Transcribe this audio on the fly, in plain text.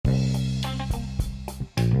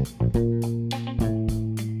Hey,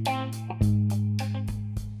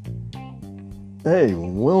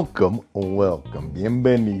 welcome,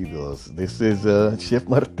 bienvenidos. This is Chef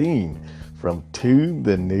Martin from To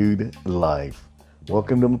the Nude Life.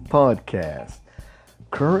 Welcome to my podcast.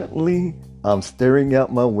 Currently, I'm staring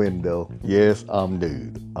out my window. Yes, I'm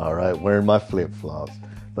nude. All right, wearing my flip-flops.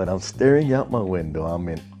 But I'm staring out my window. I'm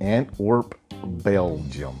in Antwerp,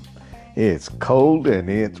 Belgium. It's cold and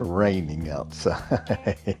it's raining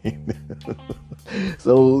outside.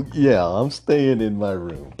 So, yeah, I'm staying in my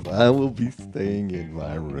room. I will be staying in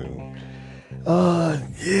my room.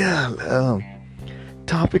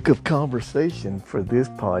 Topic of conversation for this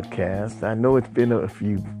podcast. I know it's been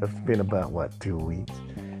about 2 weeks.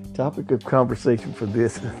 Topic of conversation for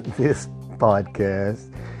this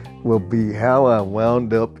podcast will be how I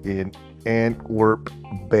wound up in Antwerp,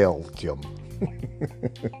 Belgium.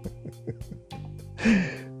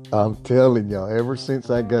 I'm telling y'all, ever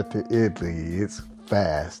since I got to Italy, it's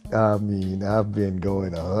fast. I mean, I've been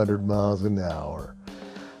going 100 miles an hour.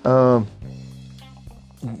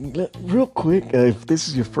 Real quick, if this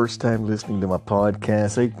is your first time listening to my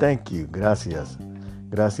podcast, say thank you. Gracias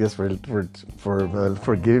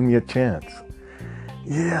for giving me a chance.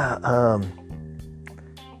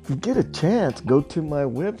 If you get a chance, go to my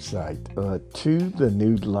website,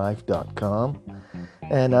 tothenudelife.com.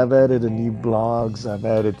 And I've added a new blogs. I've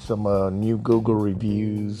added some new Google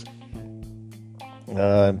reviews.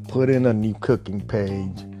 Put in a new cooking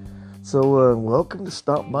page. So welcome to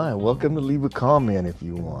stop by. Welcome to leave a comment if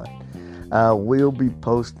you want. I will be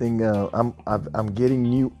posting. I'm getting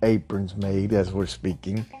new aprons made as we're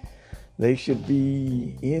speaking. They should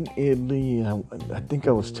be in Italy. I think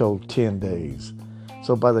I was told 10 days.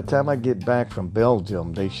 So by the time I get back from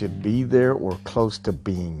Belgium, they should be there or close to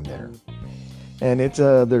being there. And it's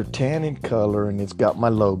they're tan in color, and it's got my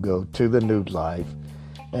logo, To the Nude Life.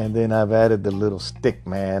 And then I've added the little stick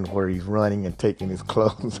man where he's running and taking his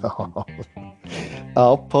clothes off.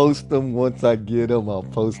 I'll post them once I get them. I'll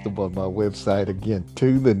post them on my website again,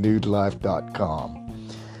 tothenudelife.com.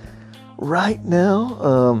 Right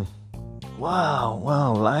now,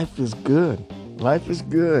 wow, life is good. Life is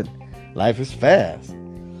good. Life is fast.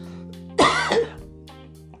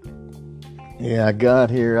 Yeah, I got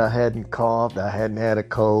here. I hadn't coughed. I hadn't had a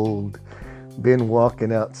cold. Been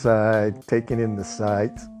walking outside, taking in the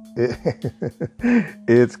sights.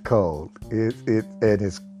 It's cold.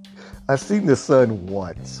 I've seen the sun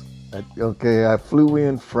once. I flew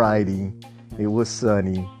in Friday. It was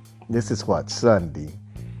sunny. This is Sunday.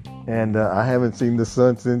 And I haven't seen the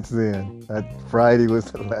sun since then. Friday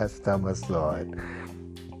was the last time I saw it.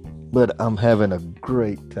 But I'm having a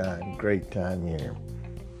great time here.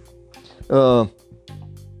 To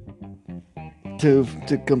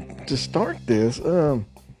start this,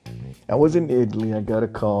 I was in Italy. I got a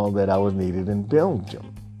call that I was needed in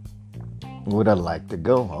Belgium. Would I like to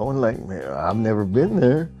go? I was like, man, I've never been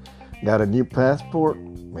there. Got a new passport?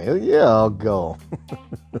 Well, yeah, I'll go.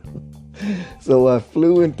 So I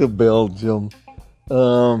flew into Belgium.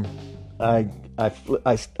 I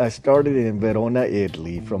started in Verona,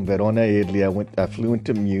 Italy. From Verona, Italy, I flew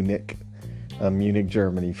into Munich,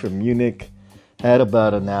 Germany. From Munich, had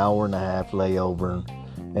about an hour and a half layover,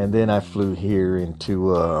 and then I flew here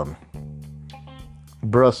into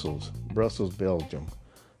Brussels, Belgium.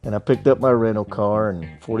 And I picked up my rental car, and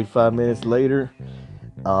 45 minutes later,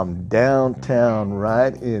 I'm downtown,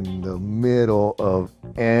 right in the middle of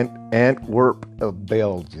Antwerp,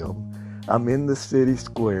 Belgium. I'm in the city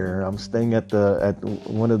square. I'm staying at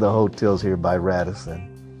one of the hotels here by Radisson.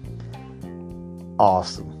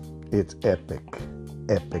 Awesome. It's epic.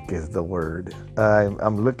 Epic is the word.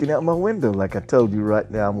 I'm looking out my window, like I told you. Right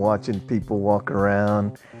now, I'm watching people walk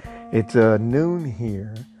around. It's noon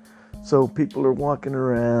here, so people are walking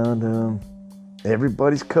around.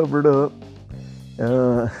 Everybody's covered up.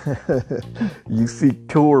 You see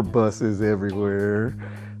tour buses everywhere,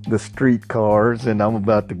 the street cars, and I'm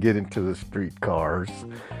about to get into the street cars.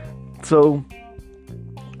 So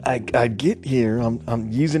I get here. I'm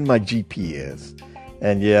using my GPS.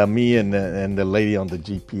 And yeah, me and the lady on the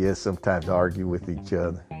GPS sometimes argue with each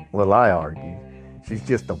other. Well, I argue. She's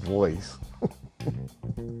just a voice.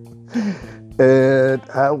 And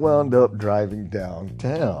I wound up driving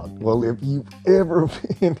downtown. Well, if you've ever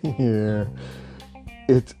been here,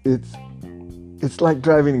 it's like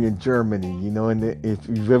driving in Germany, you know. And if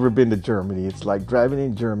you've ever been to Germany, it's like driving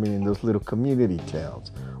in Germany in those little community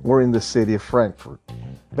towns, or in the city of Frankfurt.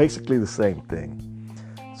 Basically the same thing.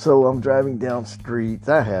 So I'm driving down streets.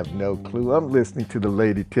 I have no clue. I'm listening to the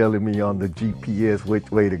lady telling me on the GPS which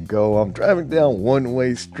way to go. I'm driving down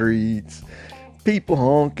one-way streets. people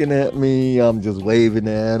honking at me. I'm just waving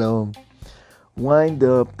at them. Wind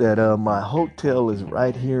up that my hotel is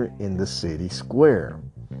right here in the city square.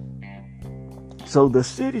 So the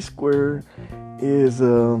city square is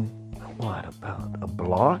what about a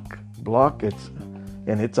block?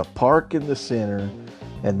 It's a park in the center,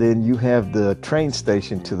 and then you have the train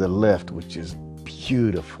station to the left, which is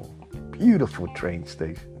beautiful train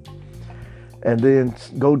station. And then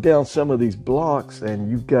go down some of these blocks, and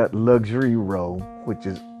you've got Luxury Row, which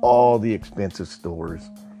is all the expensive stores.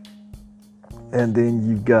 And then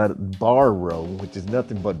you've got Bar Row, which is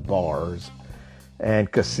nothing but bars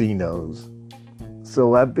and casinos.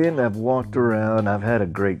 So I've walked around, I've had a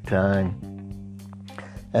great time.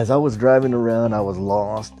 As I was driving around, I was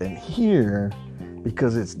lost. And here,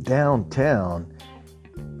 because it's downtown,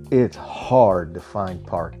 it's hard to find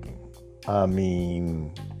parking. I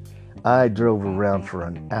mean, I drove around for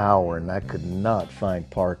an hour and I could not find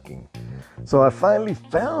parking. So I finally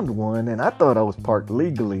found one, and I thought I was parked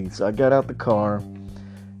legally. So I got out the car,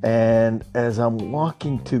 and as I'm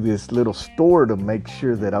walking to this little store to make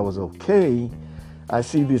sure that I was okay, I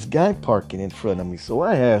see this guy parking in front of me. So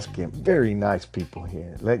I asked him, very nice people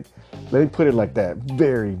here. Let me put it like that.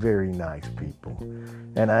 Very, very nice people.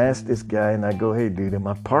 And I asked this guy, and I go, hey, dude, am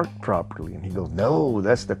I parked properly? And he goes, no,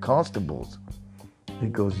 that's the constables. He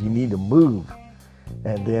goes, you need to move.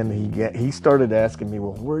 And then he started asking me,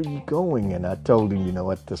 well, where are you going? And I told him,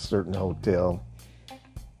 at this certain hotel.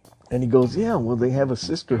 And he goes, yeah, well, they have a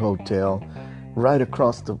sister hotel right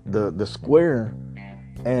across the square,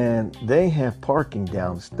 and they have parking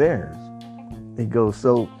downstairs. He goes,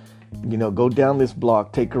 so, go down this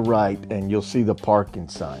block, take a right, and you'll see the parking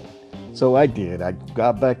sign. So I did. I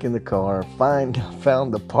got back in the car, found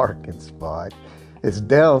the parking spot. It's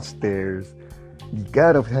downstairs. You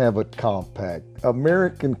gotta have it compact.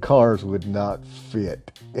 American cars would not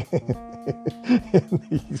fit in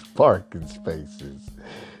these parking spaces.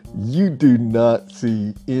 You do not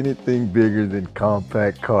see anything bigger than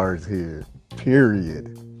compact cars here,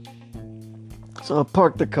 period. So I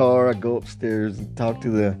park the car, I go upstairs and talk to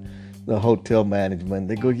the hotel management.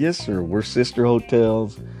 They go, yes, sir, we're sister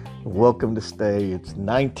hotels. Welcome to stay. It's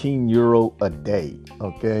 €19 a day,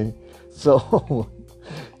 okay? So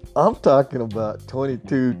I'm talking about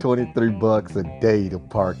 $22-23 a day to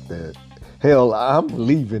park there. Hell, I'm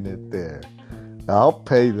leaving it there. I'll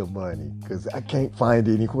pay the money because I can't find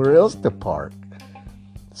anywhere else to park.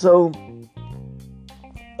 So,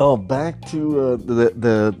 back to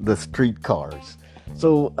the street cars.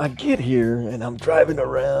 So I get here and I'm driving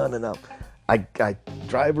around, and I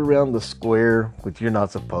drive around the square, which you're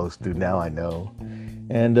not supposed to. Now I know.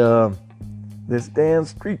 And this damn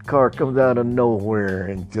streetcar comes out of nowhere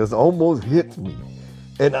and just almost hits me.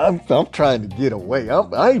 And I'm trying to get away.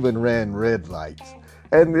 I even ran red lights.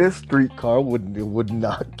 And this streetcar would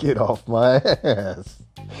not get off my ass.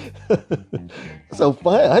 So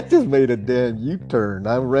fine, I just made a damn U-turn.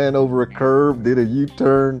 I ran over a curb, did a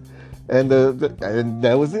U-turn, and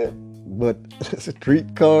that was it. But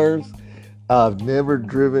streetcars, I've never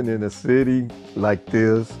driven in a city like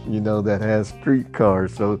this, that has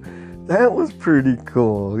streetcars. So that was pretty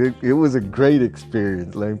cool. It was a great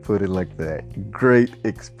experience. Let me put it like that. Great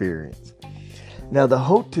experience. Now, the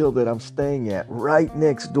hotel that I'm staying at right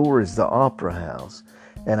next door is the Opera House.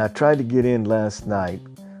 And I tried to get in last night,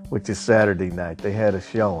 which is Saturday night. They had a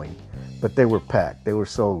showing, but they were packed. They were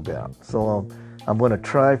sold out. So I'm going to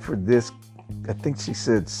try for this. I think she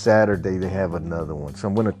said Saturday they have another one. So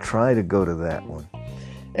I'm going to try to go to that one.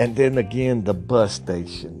 And then again, the bus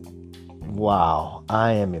station. Wow,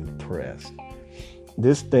 I am impressed.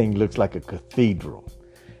 This thing looks like a cathedral.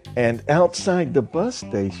 And outside the bus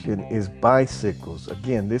station is bicycles.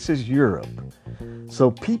 Again, this is Europe.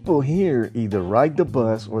 So people here either ride the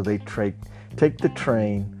bus or they take the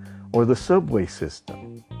train or the subway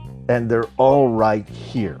system. And they're all right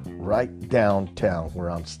here, right downtown where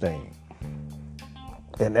I'm staying.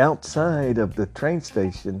 And outside of the train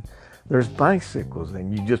station, there's bicycles.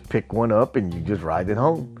 And you just pick one up and you just ride it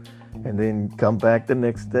home. And then come back the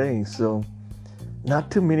next day. So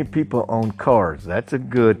not too many people own cars. That's a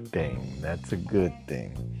good thing.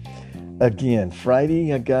 Again,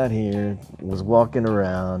 Friday I got here, was walking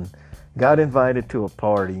around, got invited to a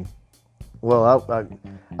party. Well,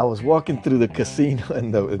 I was walking through the casino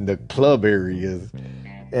and the club areas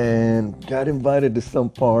and got invited to some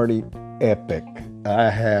party. Epic.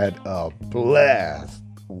 I had a blast.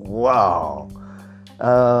 Wow.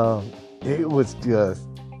 It was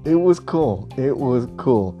cool. It was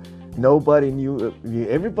cool. Everybody knew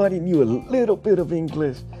a little bit of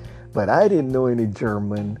English, but I didn't know any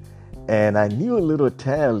German, and I knew a little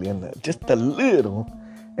Italian, just a little.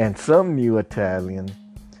 and some knew Italian.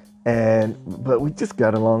 But we just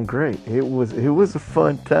got along great. It was a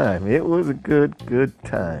fun time. It was a good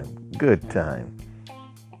time.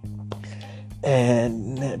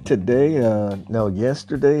 And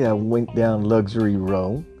yesterday I went down Luxury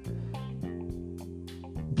Row.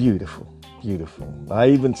 Beautiful. I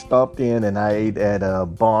even stopped in and I ate at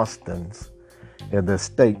Boston's at the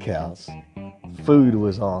steakhouse. Food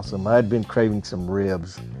was awesome. I'd been craving some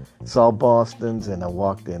ribs. Saw Boston's and I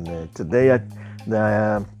walked in there. Today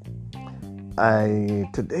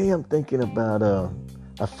I'm thinking about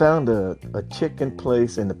I found a chicken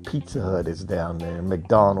place and a Pizza Hut is down there.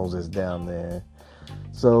 McDonald's is down there.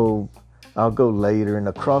 So I'll go later. And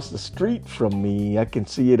across the street from me, I can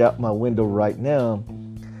see it out my window right now.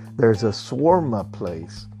 There's a shawarma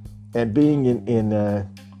place. And being in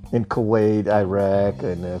Kuwait, Iraq,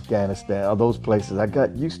 and Afghanistan, all those places, I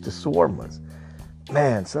got used to shawarmas.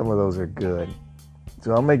 Man, some of those are good.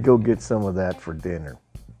 So I may go get some of that for dinner.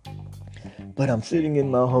 But I'm sitting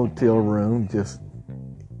in my hotel room just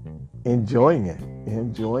enjoying it.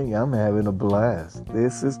 I'm having a blast.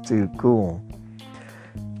 This is too cool.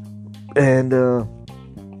 And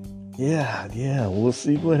we'll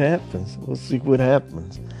see what happens.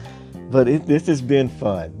 But this has been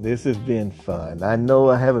fun. I know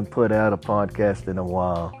I haven't put out a podcast in a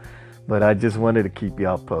while, but I just wanted to keep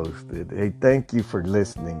y'all posted. Hey, thank you for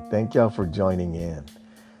listening. Thank y'all for joining in.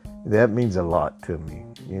 That means a lot to me,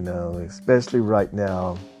 especially right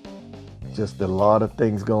now. Just a lot of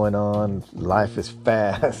things going on. Life is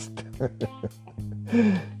fast.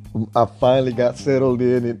 I finally got settled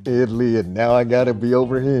in Italy, and now I got to be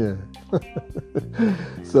over here.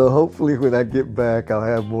 So hopefully when I get back, I'll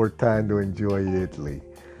have more time to enjoy Italy.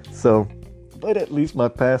 But at least my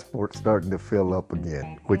passport's starting to fill up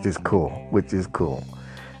again, which is cool.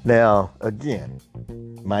 Now, again,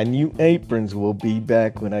 my new aprons will be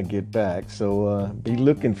back when I get back, so be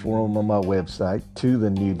looking for them on my website,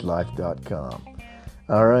 tothenudelife.com.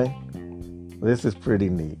 All right? This is pretty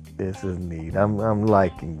neat. This is neat. I'm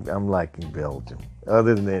liking Belgium.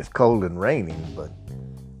 Other than it's cold and raining, but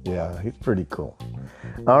yeah, it's pretty cool.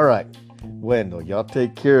 All right. Bueno, y'all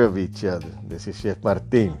take care of each other. This is Chef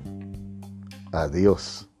Martin.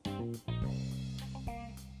 Adios.